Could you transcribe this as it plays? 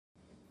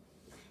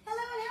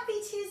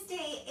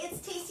Tuesday.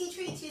 It's Tasty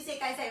Treat Tuesday,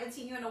 guys. I haven't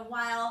seen you in a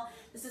while.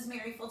 This is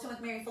Mary Fulton with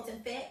Mary Fulton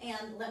Fit,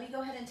 and let me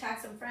go ahead and tag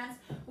some friends.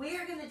 We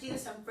are going to do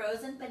some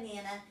frozen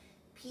banana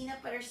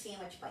peanut butter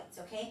sandwich bites,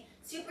 okay?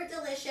 Super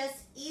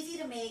delicious, easy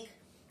to make,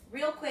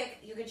 real quick.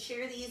 You can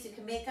share these. You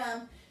can make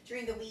them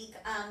during the week.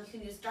 You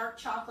can use dark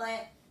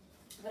chocolate,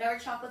 whatever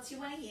chocolates you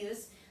want to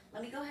use.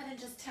 Let me go ahead and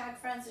just tag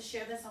friends to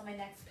share this on my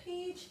next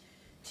page.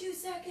 2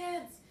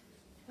 seconds.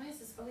 Why does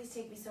this always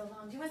take me so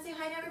long? Do you want to say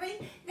hi to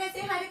everybody? You guys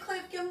say hi to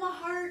Cliff. Give him a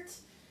heart.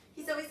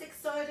 He's always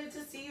excited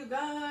to see you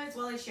guys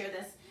while I share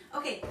this.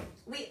 Okay,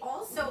 we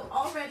also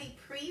already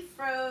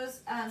pre-froze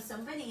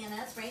some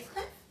bananas, right,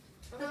 Cliff?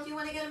 Cliff, do you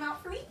want to get them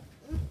out for me?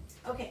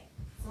 Okay,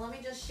 so let me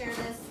just share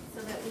this so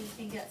that we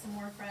can get some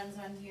more friends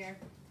on here.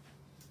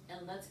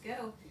 And let's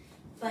go.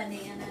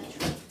 Banana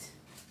treat.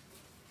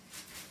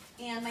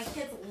 And my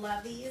kids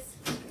love these,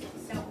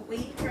 so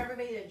waiting for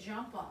everybody to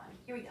jump on.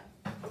 Here we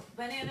go.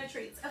 Banana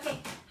treats. Okay,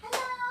 hello.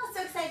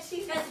 So excited to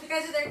see you guys. If you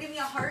guys are there, give me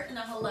a heart and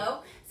a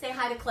hello. Say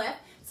hi to Cliff.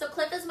 So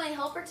Cliff is my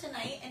helper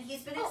tonight, and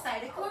he's been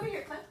excited. Come over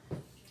here, Cliff.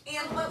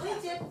 And what we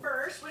did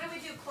first, what did we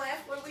do, Cliff?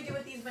 What did we do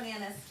with these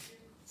bananas?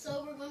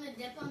 So we're going to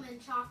dip them in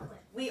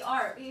chocolate. We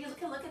are. You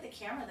can look at the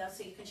camera, though,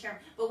 so you can share them.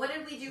 But what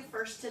did we do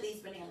first to these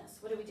bananas?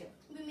 What did we do?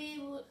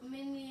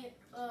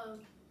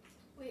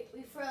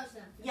 We froze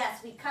them.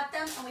 Yes, we cut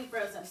them and we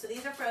froze them. So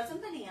these are frozen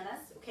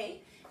bananas,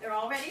 okay? They're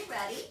already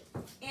ready.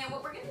 And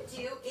what we're going to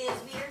do is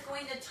we are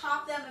going to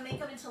top them and make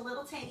them into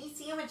little tiny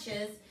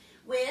sandwiches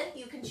with,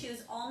 you can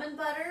choose almond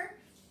butter,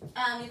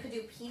 you could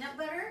do peanut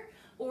butter,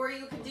 or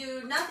you could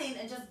do nothing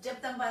and just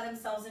dip them by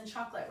themselves in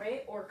chocolate,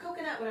 right? Or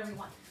coconut, whatever you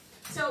want.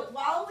 So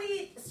while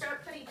we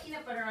start putting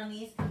peanut butter on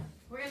these,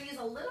 we're going to use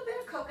a little bit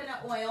of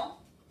coconut oil.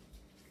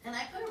 And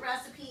I put a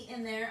recipe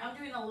in there. I'm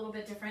doing a little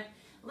bit different.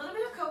 A little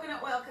bit of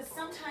coconut oil, because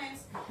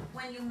sometimes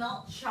when you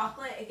melt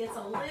chocolate, it gets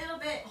a little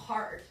bit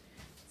hard.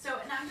 So,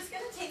 and I'm just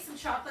going to take some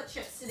chocolate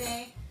chips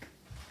today.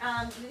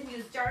 You can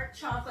use dark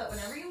chocolate,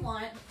 whatever you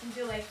want. You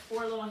can do like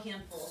 4 little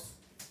handfuls.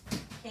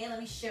 Okay, let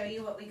me show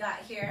you what we got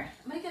here.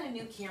 I'm going to get a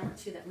new camera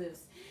too that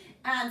moves.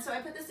 And so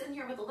I put this in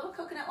here with a little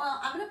coconut oil.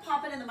 I'm going to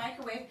pop it in the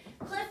microwave.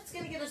 Cliff's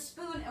going to get a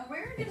spoon, and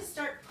we're going to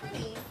start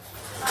putting,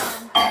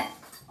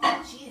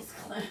 oh geez,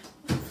 Cliff.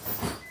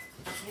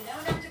 You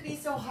don't have to be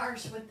so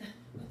harsh with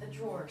the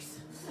drawers.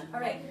 All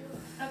right.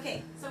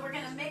 Okay, so we're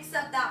going to mix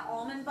up that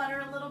almond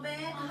butter a little bit.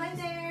 Hi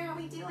there. How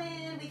we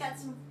doing? We got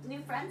some new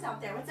friends out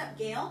there. What's up,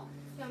 Gail?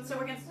 So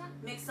we're going to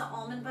mix the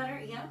almond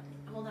butter. Yeah.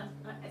 Hold on.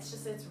 It's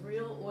just, it's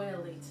real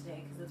oily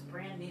today because it's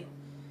brand new.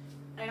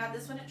 I got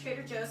this one at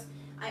Trader Joe's.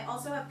 I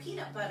also have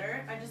peanut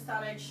butter. I just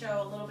thought I'd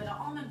show a little bit of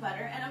almond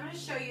butter. And I'm going to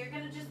show you. You're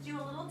going to just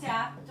do a little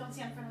dab. Don't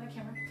stand in front of the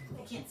camera.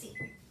 I can't see.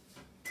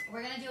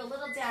 We're going to do a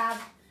little dab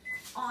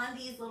on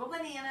these little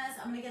bananas.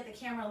 I'm going to get the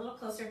camera a little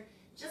closer.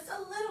 Just a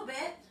little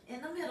bit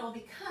in the middle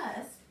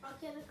because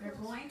we're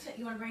going to,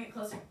 you want to bring it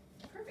closer?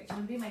 Perfect. You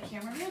want to be my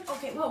cameraman?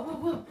 Okay, whoa, whoa,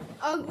 whoa.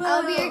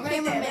 I'll be your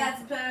cameraman.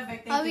 That's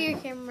perfect. I'll be your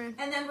cameraman.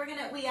 And then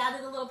we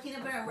added a little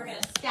peanut butter and we're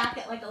going to stack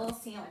it like a little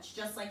sandwich,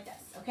 just like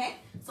this, okay?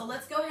 So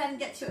let's go ahead and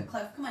get to it,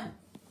 Cliff. Come on.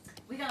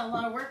 We got a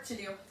lot of work to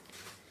do.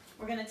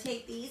 We're going to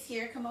take these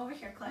here. Come over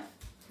here, Cliff.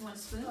 You want a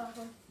spoon?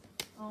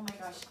 Oh my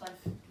gosh, Cliff.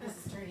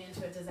 This is turning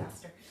into a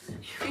disaster.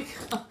 Here we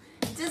go.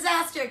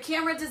 Disaster.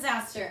 Camera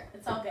disaster.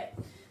 It's all good.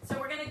 So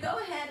we're going to go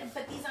ahead and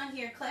put these on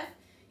here. Cliff,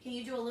 can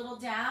you do a little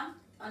dab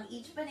on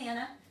each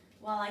banana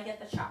while I get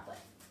the chocolate?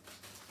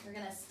 We're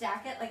going to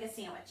stack it like a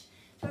sandwich.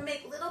 So we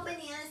make little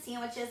banana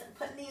sandwiches and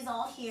putting these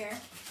all here.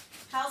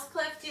 How's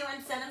Cliff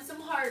doing? Send him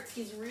some hearts.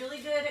 He's really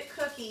good at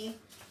cooking.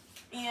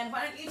 And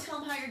why don't you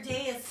tell him how your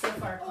day is so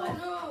far, Cliff? Oh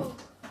no.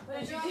 What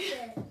did you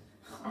do?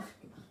 Oh.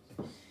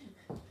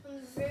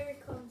 I'm very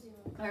clumsy.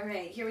 All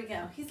right, here we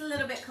go. He's a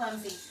little bit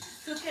clumsy.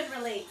 Who can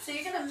relate? So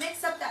you're going to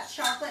mix up that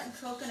chocolate and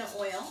coconut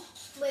oil.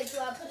 Wait, do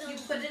I put it in? You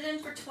put it in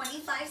for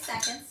 25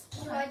 seconds.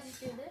 Do I just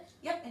do this?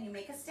 Yep, and you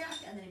make a stack,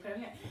 and then you put it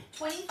here.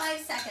 25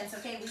 seconds,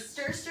 okay? We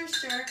stir, stir,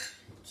 stir.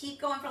 Keep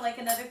going for like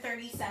another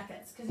 30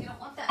 seconds, because you don't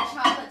want that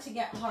chocolate to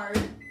get hard.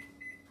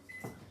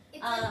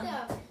 It's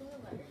like the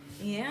peanut butter.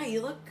 Yeah,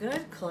 you look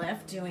good,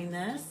 Cliff, doing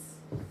this.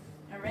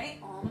 All right,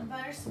 almond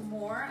butter, some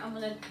more. I'm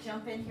going to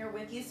jump in here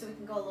with you so we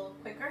can go a little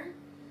quicker.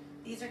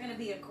 These are going to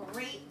be a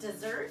great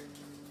dessert.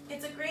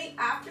 It's a great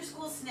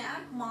after-school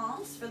snack,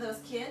 moms, for those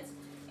kids.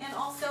 And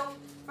also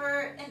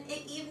for an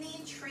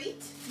evening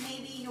treat.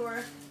 Maybe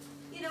you're,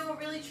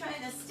 really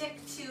trying to stick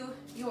to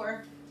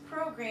your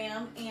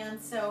program. And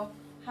so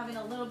having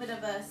a little bit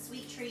of a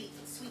sweet treat,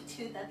 sweet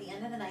tooth at the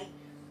end of the night.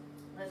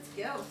 Let's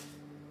go.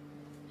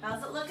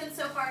 How's it looking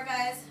so far,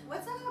 guys?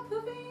 What's up,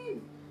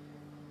 pooping?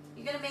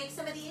 You're going to make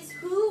some of these?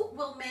 Who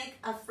will make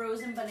a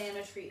frozen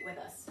banana treat with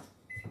us?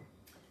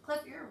 Cliff,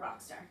 you're a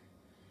rock star.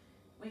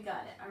 We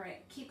got it. All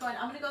right, keep going.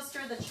 I'm going to go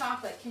stir the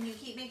chocolate. Can you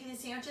keep making these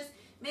sandwiches?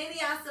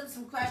 Maybe ask them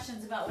some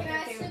questions about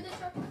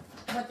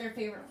what their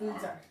favorite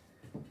foods are.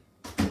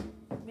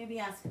 Maybe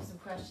ask them some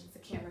questions, the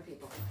camera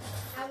people.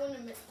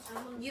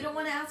 You don't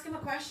want to ask them a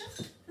question?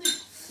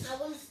 I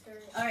want to stir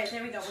it. All right,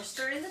 there we go. We're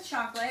stirring the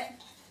chocolate.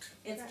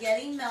 It's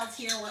getting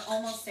meltier. We're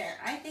almost there.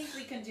 I think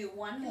we can do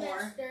one more.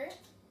 Can I stir?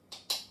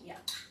 Yeah.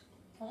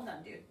 Hold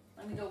on, dude.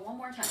 Let me go one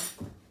more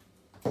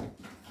time.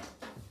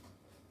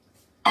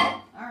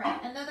 All right,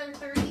 another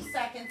 30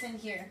 seconds in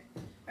here.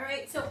 All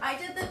right, so I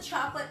did the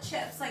chocolate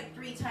chips like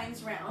 3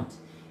 times round.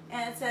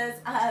 And it says,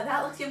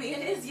 that looks yummy.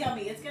 It is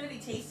yummy. It's going to be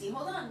tasty.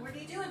 Hold on. What are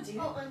you doing, dude?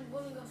 Oh, I'm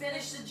going to go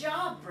Finish the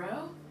job,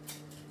 bro.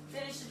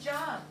 Finish the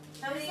job.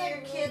 How many of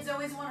your kids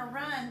always want to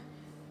run?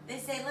 They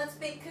say, let's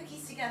bake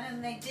cookies together,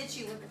 and they ditch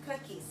you with the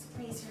cookies.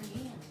 Raise your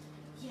hand.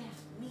 Yeah,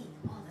 me,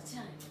 all the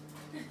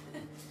time.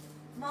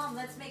 Mom,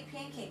 let's make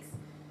pancakes.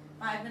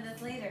 5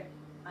 minutes later,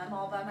 I'm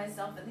all by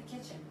myself in the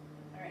kitchen.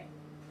 All right.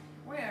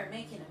 We are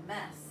making a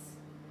mess.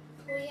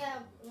 Oh, yeah.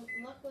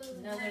 Look what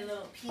Another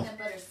little peanut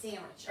butter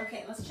sandwich.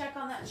 Okay, let's check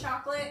on that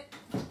chocolate.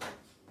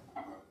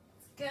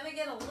 It's gonna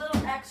get a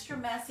little extra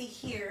messy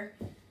here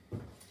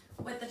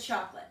with the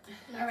chocolate.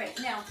 All right,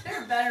 now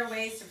there are better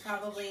ways to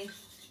probably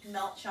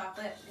melt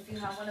chocolate. If you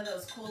have one of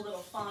those cool little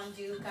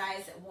fondue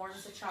guys that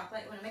warms the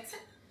chocolate, you wanna mix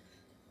it?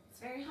 It's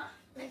very hot.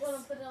 I'm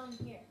going to put it on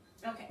here.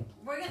 Okay,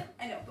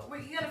 I know,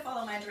 but you gotta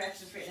follow my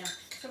directions right now.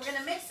 So we're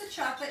gonna mix the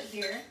chocolate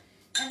here,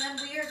 and then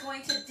we are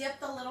going to dip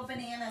the little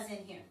bananas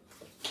in here.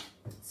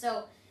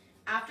 So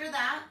after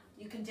that,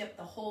 you can dip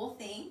the whole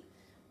thing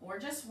or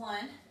just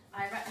one.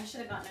 I should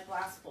have gotten a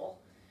glass bowl,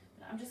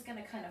 but I'm just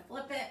gonna kind of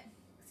flip it.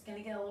 It's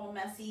gonna get a little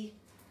messy,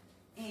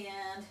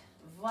 and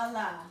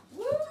voila!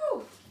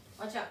 Woo!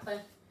 Watch out,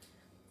 Cliff.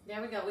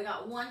 There we go. We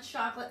got one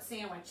chocolate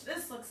sandwich.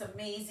 This looks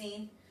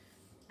amazing.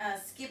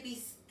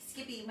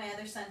 Skippy, my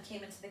other son,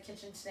 came into the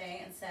kitchen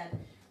today and said,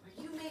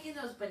 "Are you making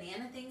those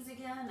banana things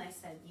again?" And I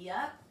said,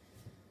 "Yep."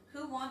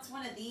 Who wants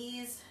one of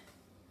these?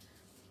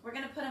 We're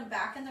gonna put them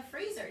back in the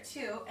freezer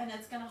too, and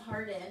it's gonna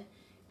harden,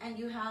 and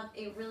you have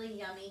a really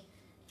yummy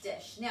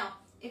dish. Now,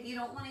 if you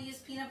don't want to use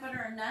peanut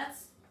butter or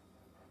nuts,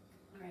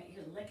 all right,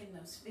 you're licking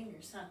those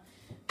fingers, huh?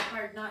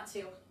 Hard not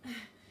to.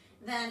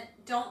 Then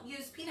don't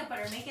use peanut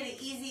butter. Make it an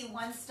easy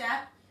one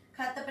step.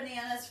 Cut the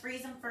bananas,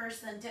 freeze them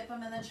first, then dip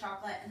them in the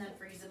chocolate, and then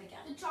freeze them again.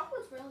 The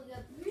chocolate's really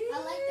good.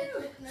 I like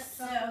the coconut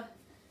chocolate.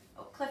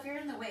 Oh, Cliff, you're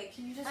in the way.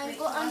 Can you just wait?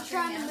 I'm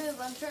trying to move.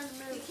 I'm trying to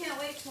move. You can't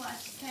wait to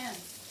wash your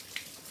hands.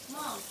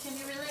 Mom, can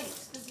you relate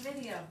to this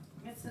video?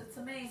 It's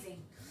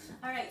amazing.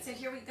 All right, so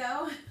here we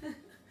go.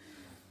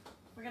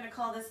 We're gonna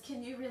call this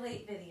 "Can You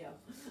Relate" video.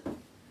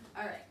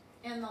 All right,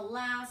 and the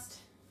last.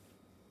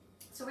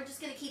 So we're just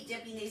gonna keep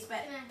dipping these,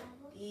 but Can I have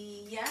one?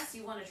 yes,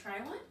 you want to try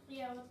one?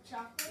 Yeah, with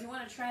chocolate. You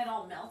want to try it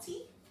all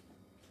melty?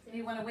 Or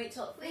you want to wait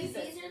till it freezes?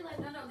 Wait, these are like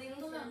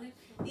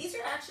These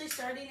are actually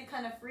starting to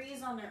kind of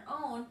freeze on their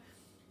own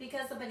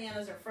because the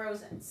bananas are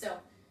frozen. So,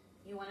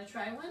 you want to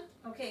try one?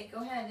 Okay,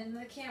 go ahead into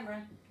the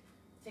camera.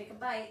 Take a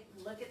bite.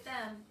 Look at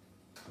them.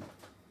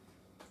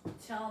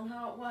 Tell them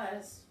how it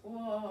was.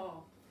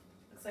 Whoa.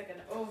 Looks like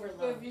an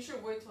overload. But you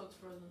should wait till it's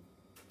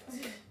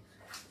frozen.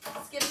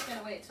 Skip's going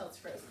to wait till it's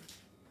frozen.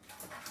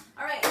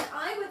 All right,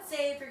 I would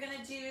say if you're going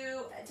to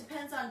do, it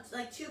depends on,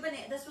 like 2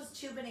 bananas. This was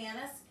 2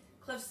 bananas.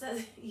 Cliff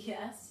says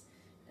yes,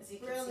 as you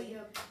can really see.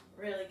 good.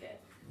 Really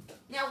good.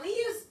 Now, we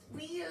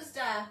used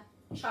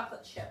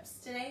chocolate chips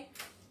today,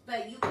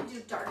 but you can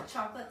do dark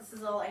chocolate. This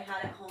is all I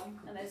had at home,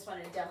 and I just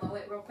wanted to demo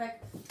it real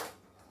quick.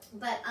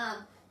 But I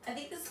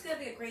think this is going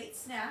to be a great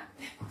snack.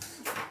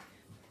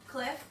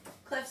 Cliff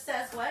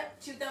says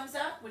what? 2 thumbs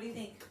up? What do you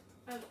think?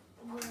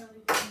 Really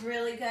good.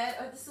 Really good.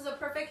 Oh, this is a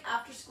perfect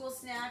after-school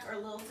snack or a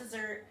little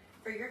dessert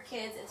for your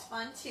kids. It's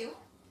fun, too.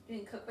 You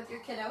can cook with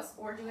your kiddos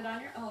or do it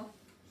on your own.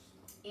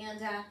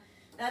 And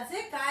that's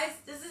it, guys.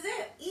 This is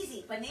it.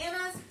 Easy.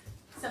 Bananas,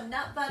 some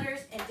nut butters,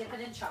 and dip it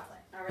in chocolate.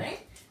 All right?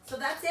 So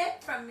that's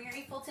it from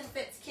Mary Fulton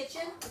Fit's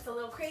kitchen. It's a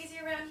little crazy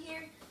around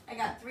here. I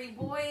got 3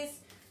 boys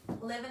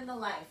living the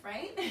life,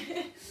 right?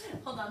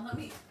 Hold on. Let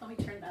me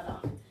turn that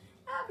off.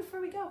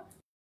 Before we go.